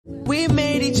We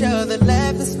made each other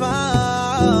laugh and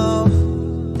smile.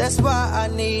 That's why I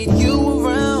need you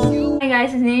around. Hey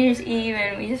guys, it's New Year's Eve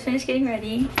and we just finished getting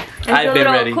ready. I've been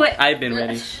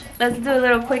ready. Let's do a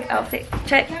little quick outfit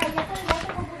check.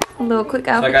 A little quick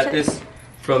outfit check. So I got this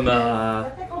from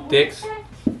Dick's,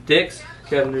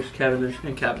 Cavender's,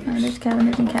 and Cavender's.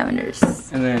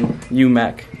 And then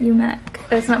UMAC.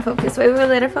 That's not focused. Wait,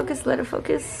 let it focus. Let it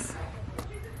focus.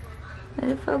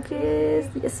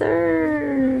 Yes,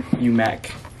 sir.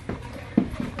 UMAC.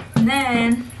 And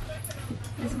then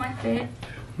this is my fit.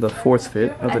 The fourth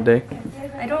fit of the day.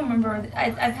 I don't remember.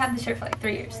 I've had this shirt for like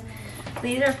 3 years.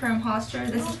 These are from Hollister.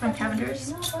 This is from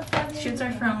Cavender's. Shoots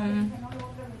are from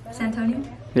San Antonio.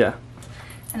 Yeah.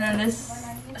 And then this,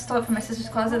 I stole it from my sister's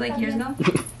closet like years ago.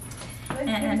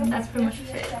 And that's pretty much the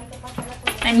fit.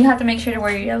 And you have to make sure to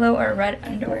wear your yellow or red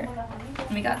underwear.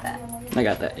 And we got that. I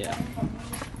got that, yeah.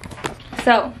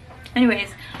 So,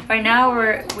 anyways, right now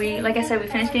like I said, we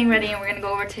finished getting ready and we're gonna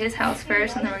go over to his house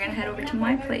first and then we're gonna head over to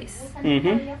my place.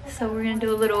 So we're gonna do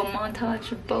a little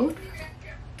montage of both.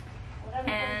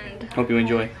 And hope you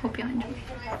enjoy.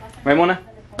 Right, Mona?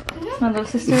 My little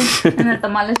sister. And the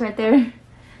tamales right there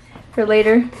for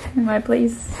later in my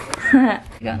place.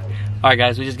 Alright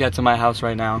guys, we just got to my house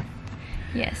right now.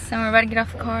 Yes, and we're about to get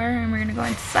off the car and we're gonna go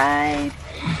inside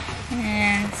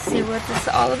and see what this is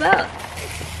all about.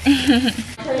 This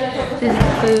is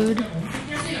food.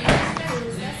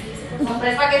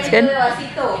 It's good.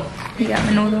 You got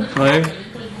menudo.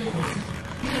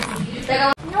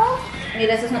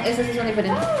 Mira, esas sí son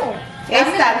diferentes.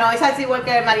 Esta no, esa es igual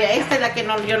que María. Esta es la que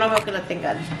no, yo no veo que la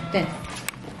tengan. Ten.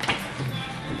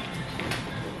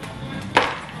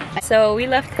 So we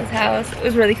left his house. It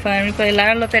was really fun. We played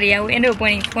La Loteria. We ended up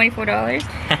winning $24,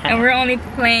 and we're only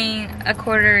playing a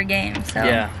quarter game, so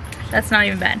yeah, that's not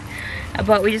even bad.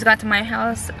 But we just got to my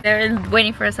house. They're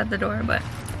waiting for us at the door, but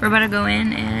we're about to go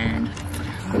in and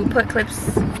we'll put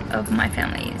clips of my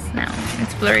family's now.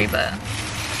 It's blurry, but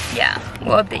yeah,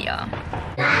 we'll update y'all.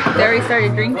 They already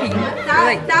started drinking. We're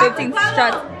like 15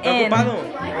 shots in.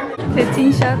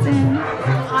 15 shots in.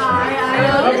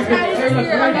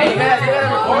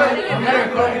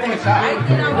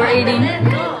 We're eating.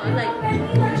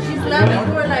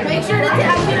 Make sure to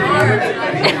tap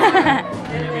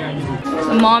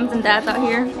The moms and dads out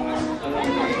here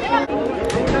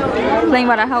playing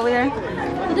baraja over there.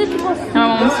 And my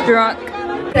mom's drunk.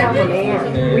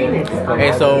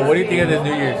 Hey, so what do you think of this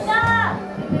New Year's?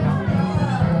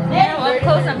 Up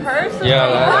close and personal. Yeah,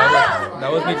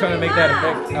 that was me trying to make that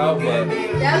effect out, but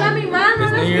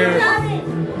this New Year's.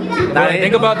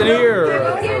 Think about the New Year.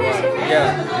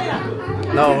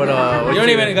 Yeah. No, but you don't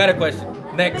even got a question.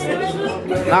 Next.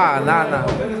 Nah.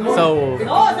 So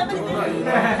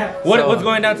what's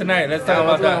going down tonight? Let's talk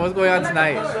about that. What's going on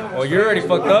tonight? Well, you're already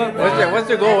fucked up. What's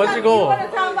your goal? What's your goal?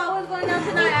 Talk about what's going on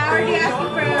tonight. I already asked you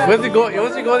for. What's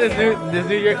your goal this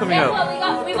new year coming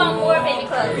up? We want more baby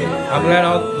clothes. I'm glad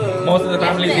most of the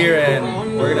family's here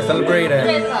and we're gonna celebrate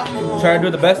and try to do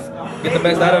the best, get the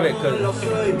best out of it, cause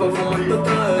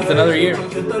it's another year.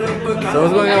 So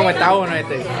what's going on with that one right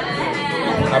there?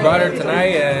 I brought her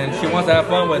tonight and she wants to have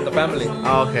fun with the family.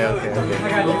 Oh, okay.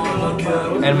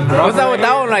 And what's that with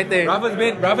that one right there?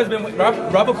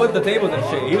 Rafa put the tables and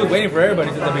shit. He was waiting for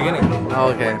everybody since the beginning. Oh,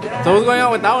 okay. So what's going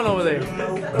on with that one over there?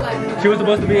 She was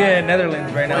supposed to be in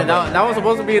Netherlands right now. That one's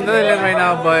supposed to be in Netherlands right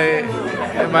now, but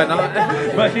not.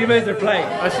 But she missed her flight.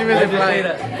 Oh, she missed her flight.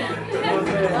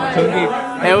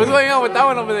 Hey, what's going on with that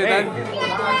one over there, hey.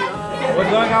 What's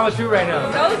going on with you right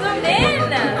now? Go zoom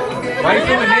in. Why are you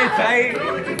zooming in, tight?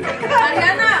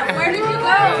 Ariana, where did you go?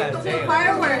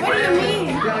 Fireworks. What do you mean?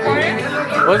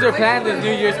 What's your plan this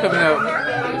New Year's coming up?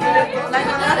 Like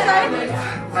outside?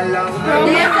 I'm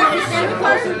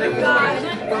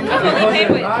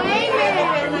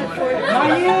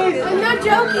not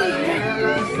joking.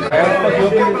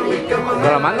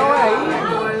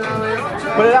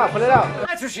 Put it out.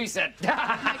 That's what she said. I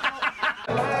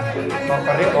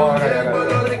don't want it.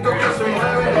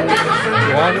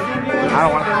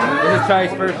 This is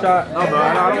Chai's first shot. No, bro, I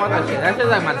don't want that shit. That's just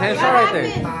like my 10th shot right there.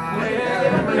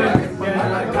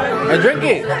 Hey, drink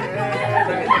it.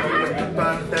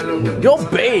 Yo,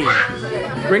 babe.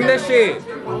 Bring that shit.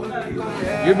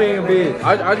 You're being a bitch.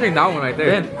 I'll drink that one right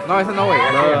there. Then. No, I said no way.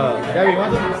 Gabby, you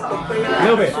want some? A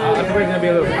little bit. That's where it's gonna be a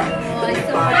little bit.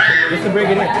 Just to break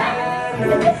it in.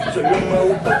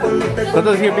 So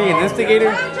does here be an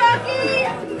instigator?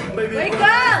 Wake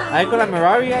up! I con la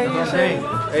Ferrari ahí.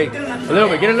 Hey, a little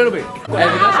bit. Get a little bit. All the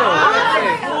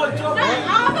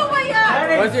way up!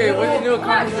 What's your new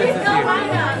accomplishment this year?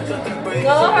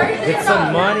 Get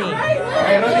some money.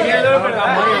 Hey, don't you get a little bit of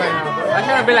money right now. I'm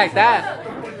trying to be like that.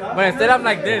 But instead I'm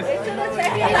like this.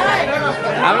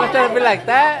 I'm not trying to be like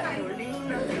that.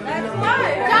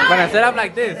 But instead I'm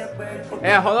like this.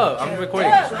 Hey, hold up, I'm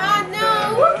recording. No,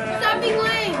 stop being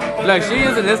lame. Look, she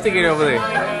is an instigator over there.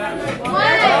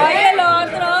 Oye, el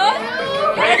otro.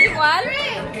 ¿Es igual?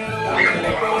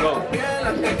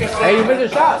 Hey, you missed a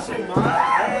shot.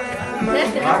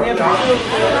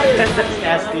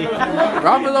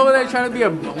 Ralph is over there trying to be a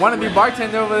wannabe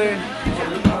bartender over there.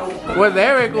 With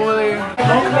Eric over there.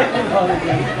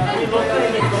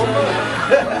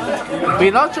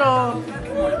 Pinocho.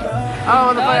 I don't know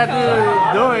what the fuck that dude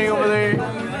is doing over there.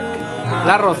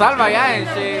 La Rosalba, yeah, and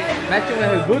shit. Matching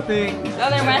with his boot thing. Oh,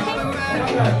 they're matching?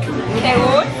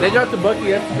 ¿Seguro? They dropped to Bucky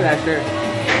yesterday for that shirt.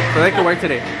 So they can work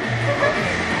today.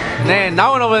 And then that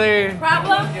one over there.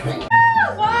 Problem? 1,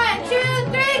 2,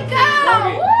 3, go!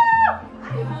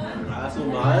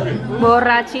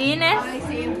 Borrachines.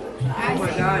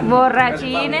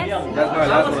 Borrachines. That's my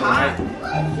last one.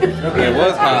 Okay, it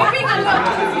was hot.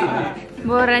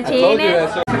 Borrachines.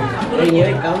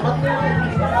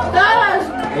 Dos,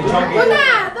 1, 2,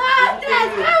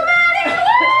 3, cámara.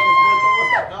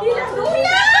 ¿Y la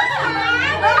tuya?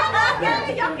 ¿Y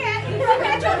yo qué? ¿Y yo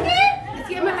qué, Chucky? Es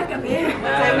que me la cambié.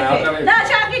 No,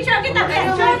 Chucky también.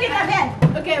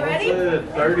 Okay, ready?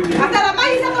 Hasta la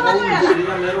maíz se toma dura. ¿Sí,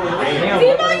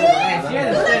 Maggie?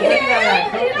 ¿Tú te quieres?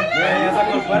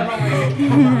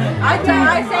 I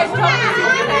said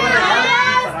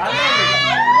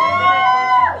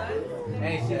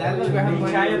Hey, si das los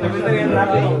muchachos, también está bien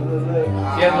rápido.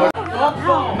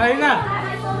 Marina.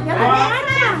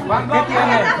 ¿Qué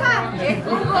tienes?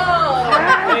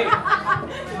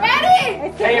 Ready?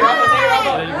 Hey, vamos.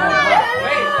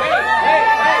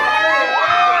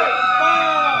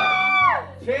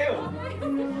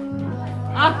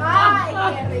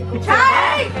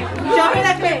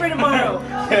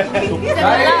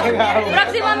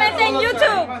 Próximamente en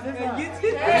YouTube.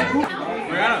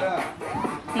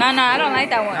 No, I don't like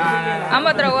that one. I'm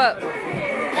gonna throw up.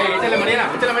 Hey, échale Marina.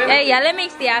 Hey, ya le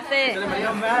mixteaste.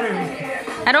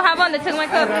 I don't have one. They took my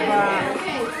cup. Go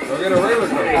get a regular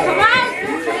cup.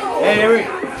 Hey, Eric.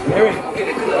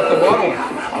 What's the bottle?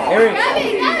 Eric,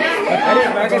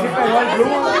 ¿para que se pegó el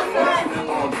blue?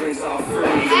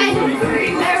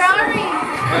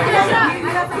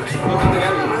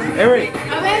 Eric,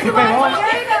 ¿sí pegó?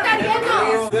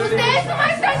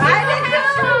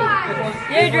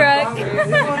 You're drunk.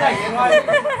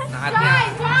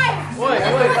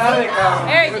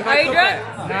 Eric, are you drunk?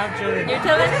 No, I'm chilling. You're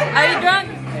chilling? Are you drunk?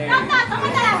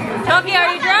 Chucky, are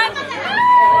you drunk?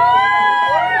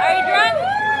 Are you drunk?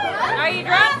 Are you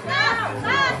drunk?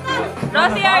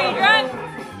 Rosie, are you drunk?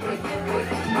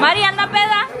 Mari, anda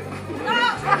peda?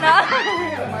 No.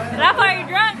 Rafa, are you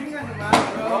drunk?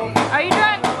 Are you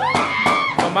drunk?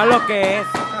 Lo malo que es.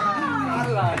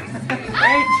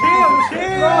 Hey,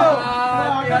 chill.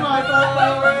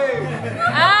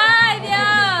 ¡Ay,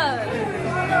 Dios!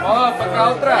 Oh, saca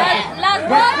otra. ¡Las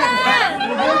botas!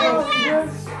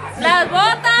 ¡Las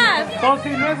botas! Son si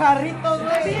no es jarritos,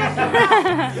 güey.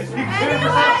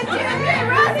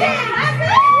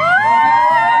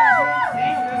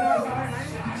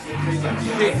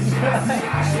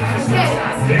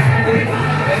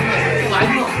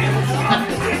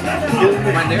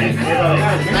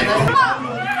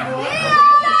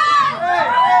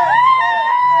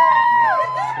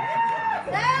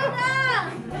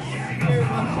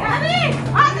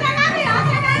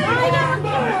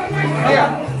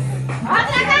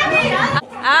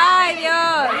 ¡Ay,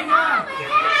 Dios!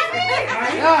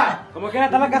 Como quiera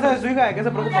está la casa de su hija, ¿de qué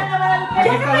se preocupa?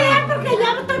 Yo no voy a ir porque ya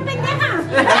estoy pendeja.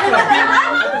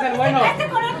 Este es el bueno. Este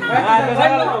color no.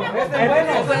 Este es el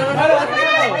bueno. Este es el bueno.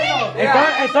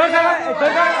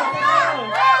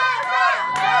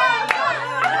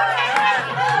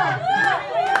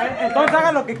 Entonces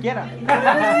haga lo que quiera.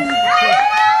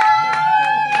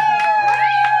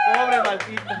 Pobre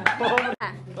maldita. Pobre.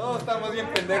 Todos estamos bien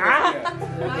pendejos.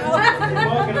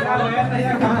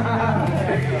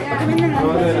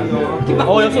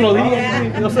 Oh, yo se lo di.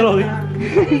 Yo se lo di.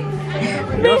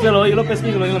 Yo lo pesqué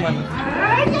y se lo di en la mano.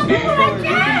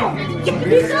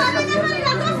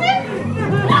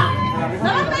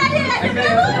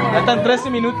 Ya están 13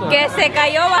 minutos. Que se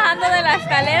cayó bajando de la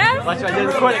escalera. Watch out,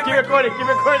 keep recording.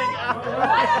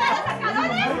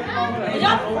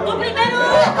 ¡Tú primero!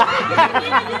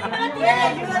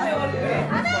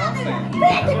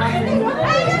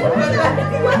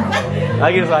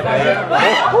 Alguien se va a caer.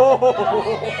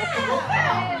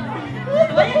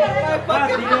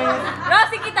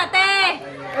 Rosy, quítate.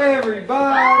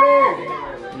 Everybody.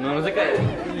 No se cae.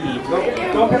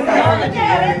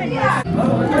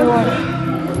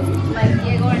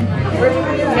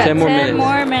 We got 10 more 10 minutes.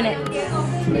 more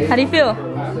minutes. How do you feel?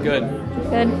 Good.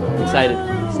 Good. Excited.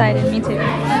 Excited. Me too.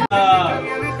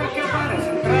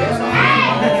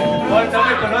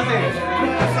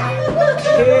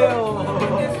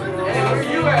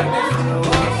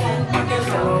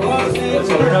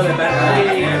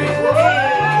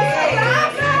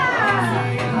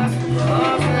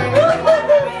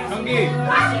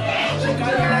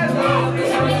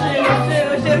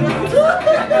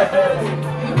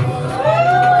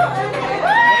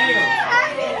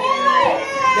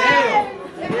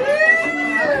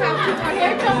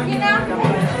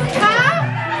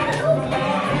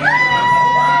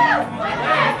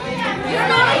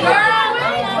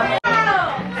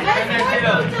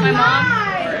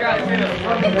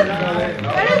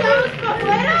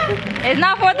 It's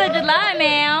not 4th of July,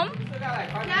 ma'am. It's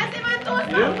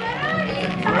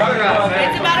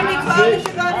about to be 12. You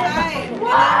should go outside.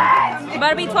 It's about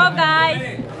to be 12,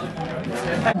 guys.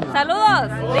 Saludos.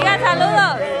 Digan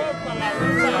saludos.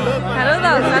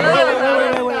 Saludos, saludos,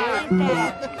 saludos.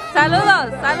 Saludos,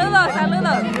 saludos,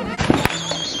 saludos.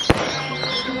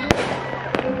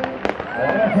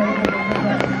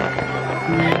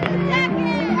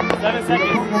 Seven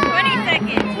seconds. 20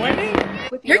 seconds. 20?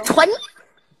 You're 20?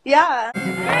 Yeah. 3,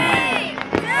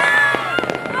 2, 1.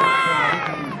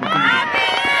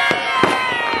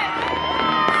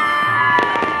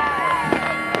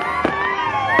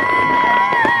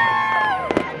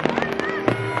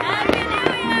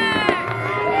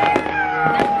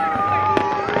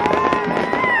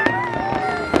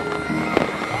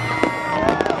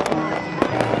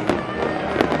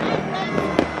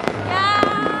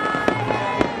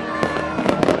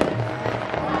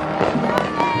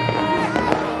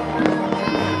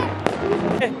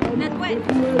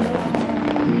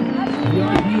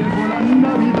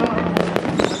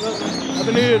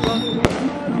 Happy New Year,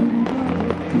 bro.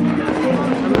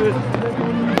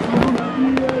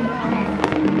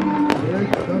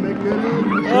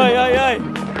 Ay, ay, ay.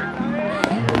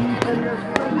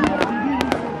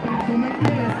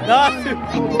 No.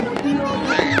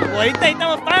 Ahorita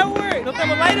necesitamos fireworks, no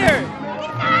tenemos lighter.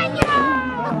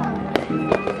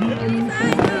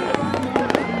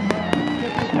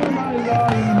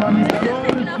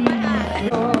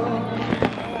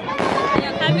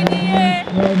 Happy New Year.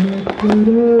 Happy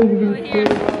New Year.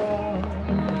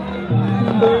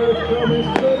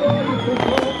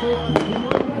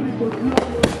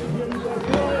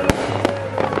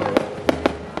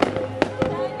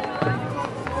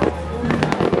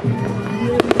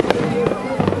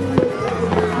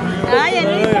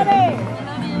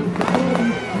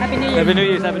 Happy New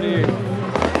Year, Happy New Year.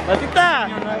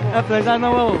 Latita, feliz año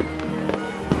nuevo.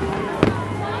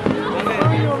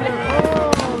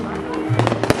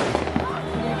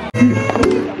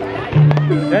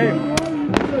 Hey.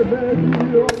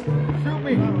 Shoot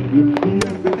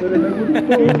me.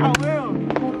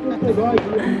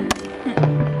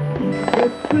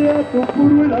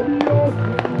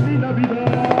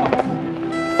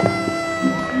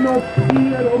 No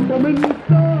quiero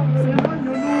comenzar el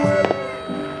año nuevo.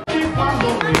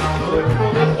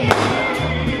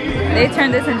 They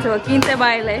turned this into a quince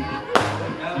baile.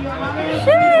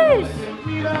 Sheesh.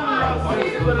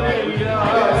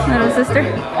 Little sister.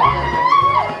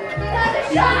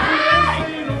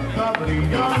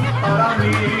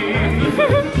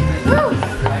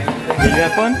 Did you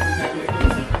have fun?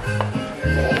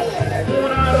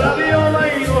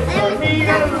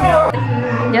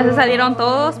 Ya se salieron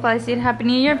todos para decir Happy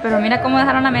New Year, pero mira cómo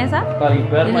dejaron la mesa. Para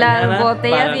limpiar Y mañana, las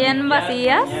botellas para bien limpiar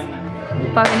vacías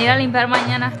mañana. para venir a limpiar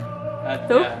mañana.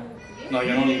 ¿Tú? No,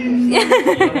 yo no limpio.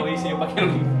 Yo no hice, ¿para qué lo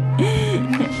limpio?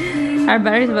 Our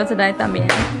battery's about to die también.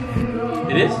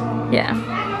 It is? Yeah.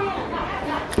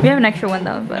 We have an extra one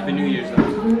though, but Happy New Year's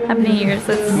though. Happy New Year.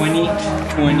 So it's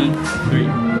 2023.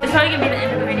 it's probably gonna be the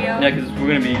end of the video. Yeah, because we're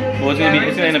gonna be, well, it's gonna be,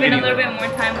 it's gonna end up spend being a little bit more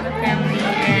time with the family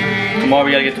and tomorrow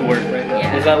we gotta get to work, right?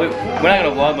 Yeah. It's not, we're not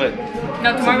gonna vlog, but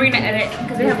no, tomorrow we're gonna edit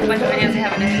because we have a bunch of videos we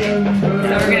haven't edited, so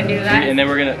we're gonna do that. and then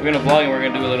we're gonna vlog and we're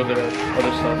gonna do a little bit of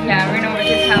other stuff. Yeah, we're gonna work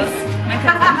his house. My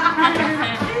cousin.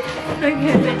 But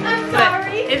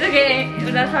it's okay.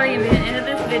 But that's probably gonna be the end of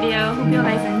this video. Hope you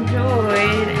guys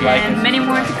enjoyed Like and and many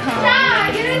more to come.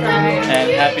 Subscribe.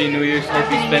 And Happy New Year's. Hope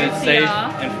you Happy spend New it Year's, safe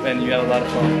y'all. and you had a lot of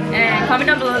fun. And comment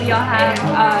down below if y'all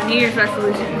have New Year's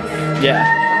resolutions. Yeah. I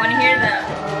want to hear them.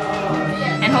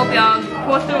 And hope y'all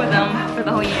pull through with them for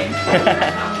the whole year.